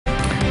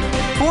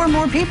4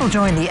 more people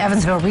joined the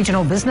Evansville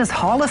Regional Business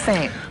Hall of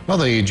Fame. Well,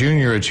 the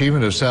Junior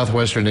Achievement of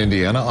Southwestern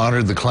Indiana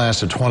honored the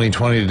class of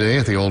 2020 today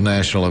at the Old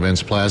National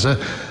Events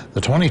Plaza. The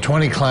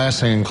 2020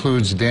 class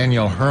includes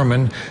Daniel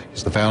Herman.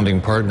 He's the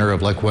founding partner of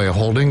Lekeway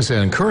Holdings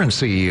and current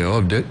CEO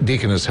of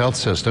Deaconess Health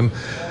System.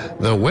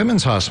 The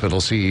Women's Hospital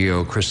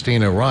CEO,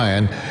 Christina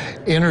Ryan.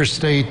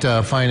 Interstate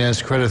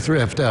Finance Credit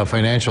Thrift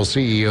Financial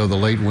CEO, the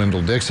late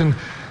Wendell Dixon.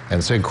 And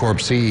SigCorp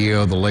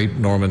CEO, the late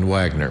Norman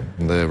Wagner.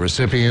 The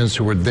recipients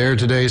who were there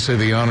today say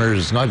the honor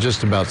is not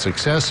just about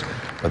success,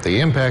 but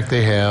the impact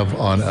they have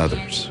on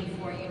others.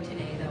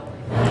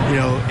 You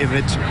know,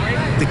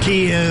 the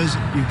key is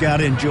you've got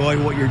to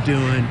enjoy what you're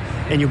doing,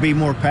 and you'll be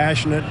more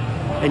passionate,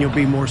 and you'll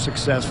be more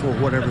successful,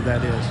 whatever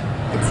that is.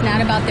 It's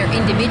not about their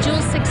individual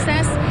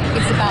success.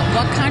 It's about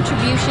what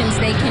contributions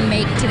they can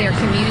make to their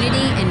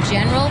community in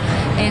general,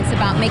 and it's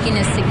about making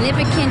a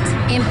significant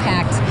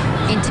impact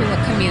into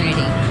a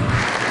community.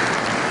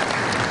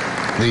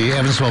 The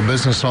Evansville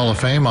Business Hall of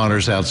Fame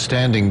honors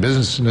outstanding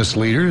business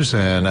leaders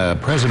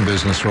and present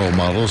business role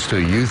models to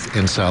youth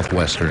in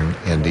southwestern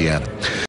Indiana.